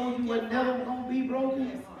they told you was never going to be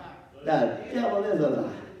broken. The devil is a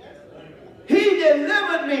lie. He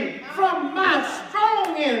delivered me from my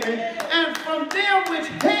strong enemy and from them which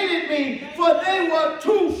hated me, for they were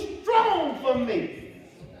too strong for me.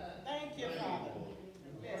 Thank you, Father.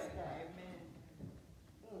 Yes, God.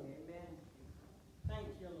 Amen. Thank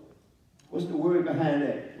you, Lord. What's the word behind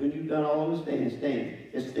that? When you've done all the stand.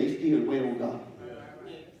 Just stay still and wait on God.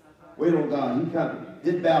 Wait on God. He coming.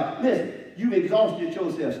 Just bow. Listen, you've exhausted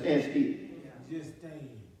yourself. Stand still. Just stay.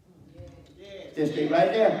 Just stay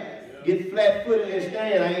right there. Get flat-footed and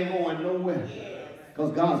stand. I ain't going nowhere.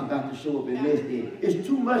 Because God's about to show up in this day. It's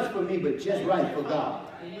too much for me, but just right for God.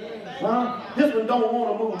 Huh? This one don't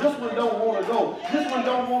want to move. This one don't want to go. This one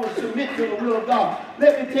don't want to submit to the will of God.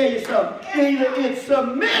 Let me tell you something. Either it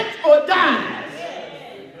submits or dies.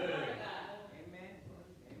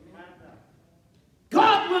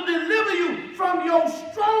 God will deliver you from your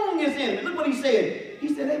strongest enemy. Look what he said.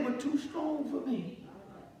 He said, they were too strong for me.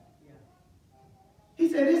 He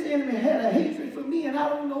said, this enemy had a hatred for me, and I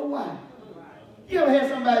don't know why. You ever had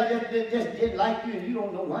somebody just didn't like you, and you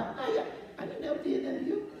don't know why? I never did that to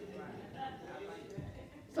you.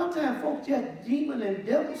 Sometimes folks just demon and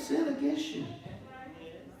devil sin against you.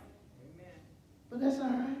 But that's all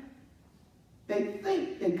right. They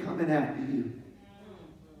think they're coming after you.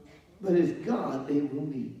 But it's God they will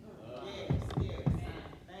meet.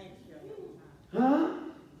 Huh?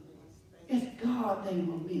 It's God they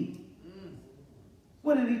will meet.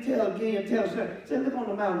 What did he tell Gideon? Tell Sarah, say, look on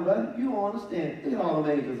the mountain, buddy. You don't understand. Look at all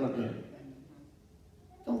the angels up there.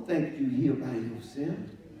 Don't think you here by yourself.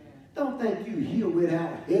 Don't think you here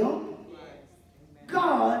without help.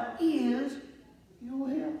 God is your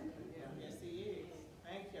help. Yes, he is.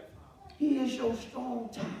 Thank you, Father. He is your strong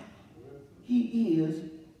tower. He is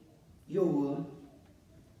your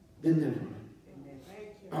deliverer.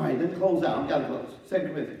 All right, let's close out. I've got to close. 2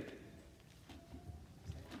 Corinthians.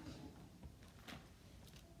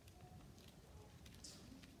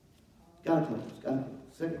 Got to close.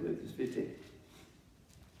 2 Corinthians 15.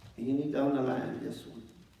 And you need to underline this one.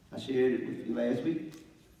 I shared it with you last week.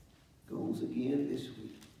 Goes again this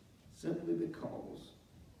week. Simply because.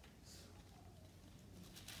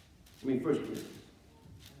 1 Corinthians.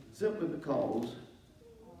 Simply because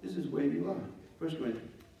this is where you are. 1 Corinthians.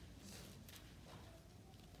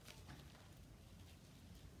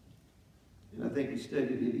 And I think we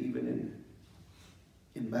studied it even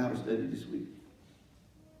in Bible study this week.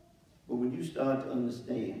 But when you start to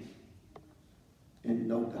understand and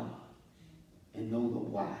know God and know the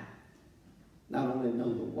why, not only know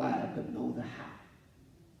the why, but know the how.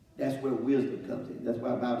 That's where wisdom comes in. That's why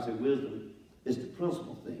the Bible says wisdom is the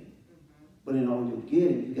principal thing. But in all you're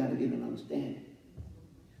getting, you got to get an understanding.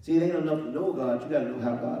 See, it ain't enough to know God. You got to know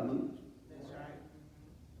how God moves. That's right.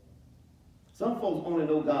 Some folks only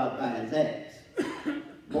know God by his acts.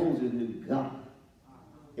 Moses knew God.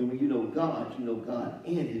 And when you know God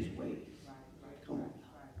and his ways. Come on.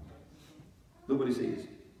 Look what he says.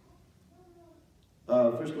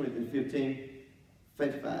 1 Corinthians 15,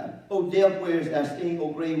 55. O death, where is thy sting?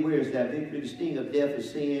 O grave, where is thy victory? The sting of death is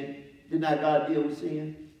sin. Did not God deal with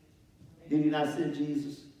sin? Did he not send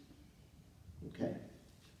Jesus? Okay.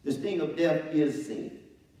 The sting of death is sin.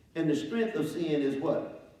 And the strength of sin is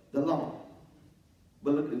what? The law.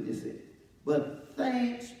 But look what this says. But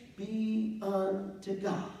thanks be unto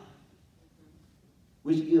God,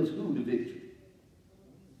 which gives who the victory?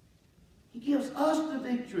 He gives us the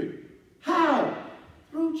victory. How?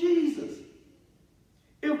 Through Jesus.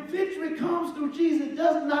 If victory comes through Jesus,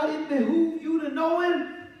 does not it behoove you to know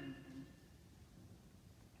him?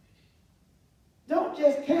 Don't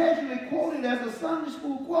just casually quote it as a Sunday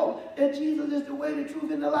school quote that Jesus is the way, the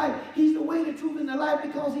truth, and the life. He's the way, the truth, and the life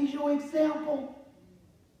because he's your example.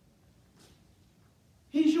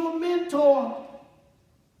 He's your mentor.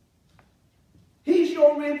 He's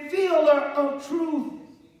your revealer of truth.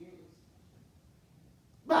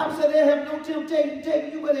 The Bible said they have no temptation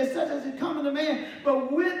taking you, but there's such as it coming to man.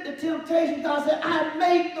 But with the temptation, God said, I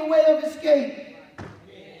make the way of escape.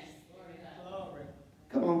 Yes.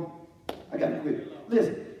 Come on. I got to quit.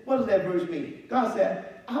 Listen, what does that verse mean? God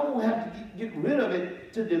said, I won't have to get rid of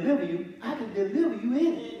it to deliver you. I can deliver you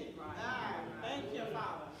in it. Thank you,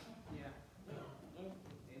 Father.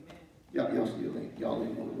 Y'all still ain't. Y'all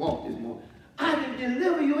ain't going to walk this morning. I can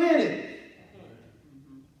deliver you in it.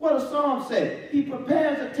 What does Psalm say? He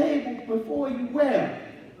prepares a table before you where?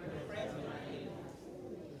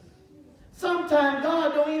 Sometimes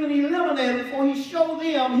God don't even eliminate it before he show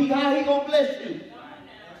them how he going to bless you.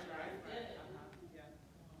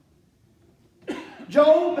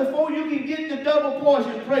 Job, before you can get the double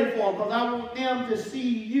portion, pray for them because I want them to see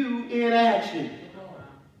you in action.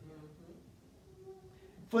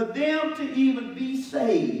 For them to even be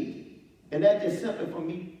saved, and that's just simply for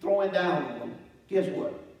me throwing down on them, guess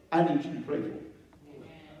what? I need you to pray for them.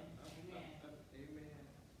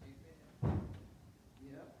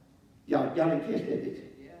 Y'all didn't catch that, did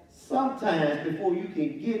you? Sometimes before you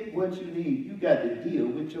can get what you need, you got to deal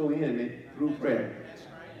with your enemy through prayer.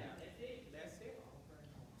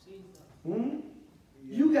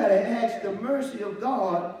 You got to ask the mercy of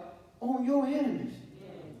God on your enemies.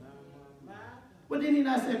 But did he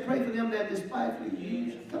not say, pray for them that despitefully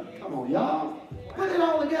use you? Come on, y'all. Put it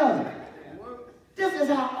all together. This is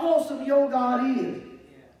how awesome your God is.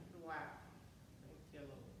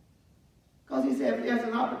 Because he said, if there's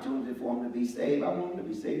an opportunity for them to be saved, I want them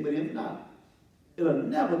to be saved. But if not, it'll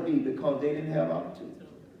never be because they didn't have opportunity.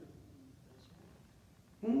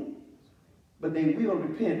 But they will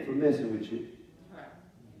repent for messing with you.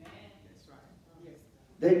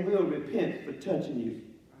 They will repent for touching you.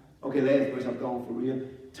 Okay, last verse, I'm going for real.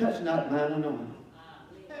 Touch not mine anointing.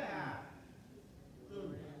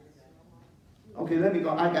 Okay, let me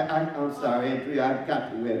go. I'm sorry, Andrea, I've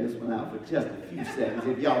got to wear this one out for just a few seconds.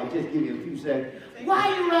 If y'all would just give me a few seconds. Why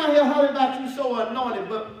are you around here hollering about you so anointed,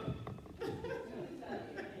 but...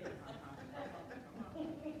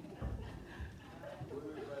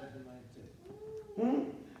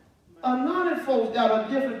 Anointed folks got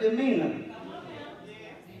a different demeanor.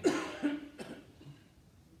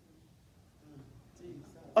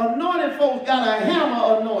 Anointed folks got a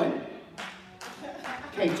hammer anointing.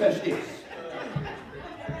 Can't touch this.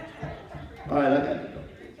 All right, I got to go.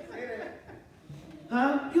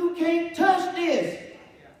 Huh? You can't touch this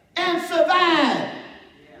and survive.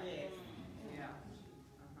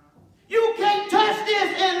 You can't touch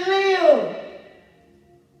this and live.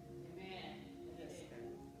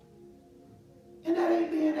 And that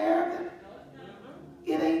ain't being arrogant.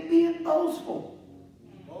 It ain't being boastful.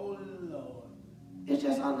 Oh, Lord. It's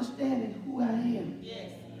just understanding who I am.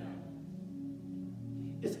 Yes.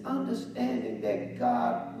 It's understanding that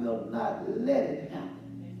God will not let it happen.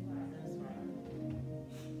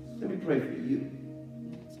 Let me pray for you.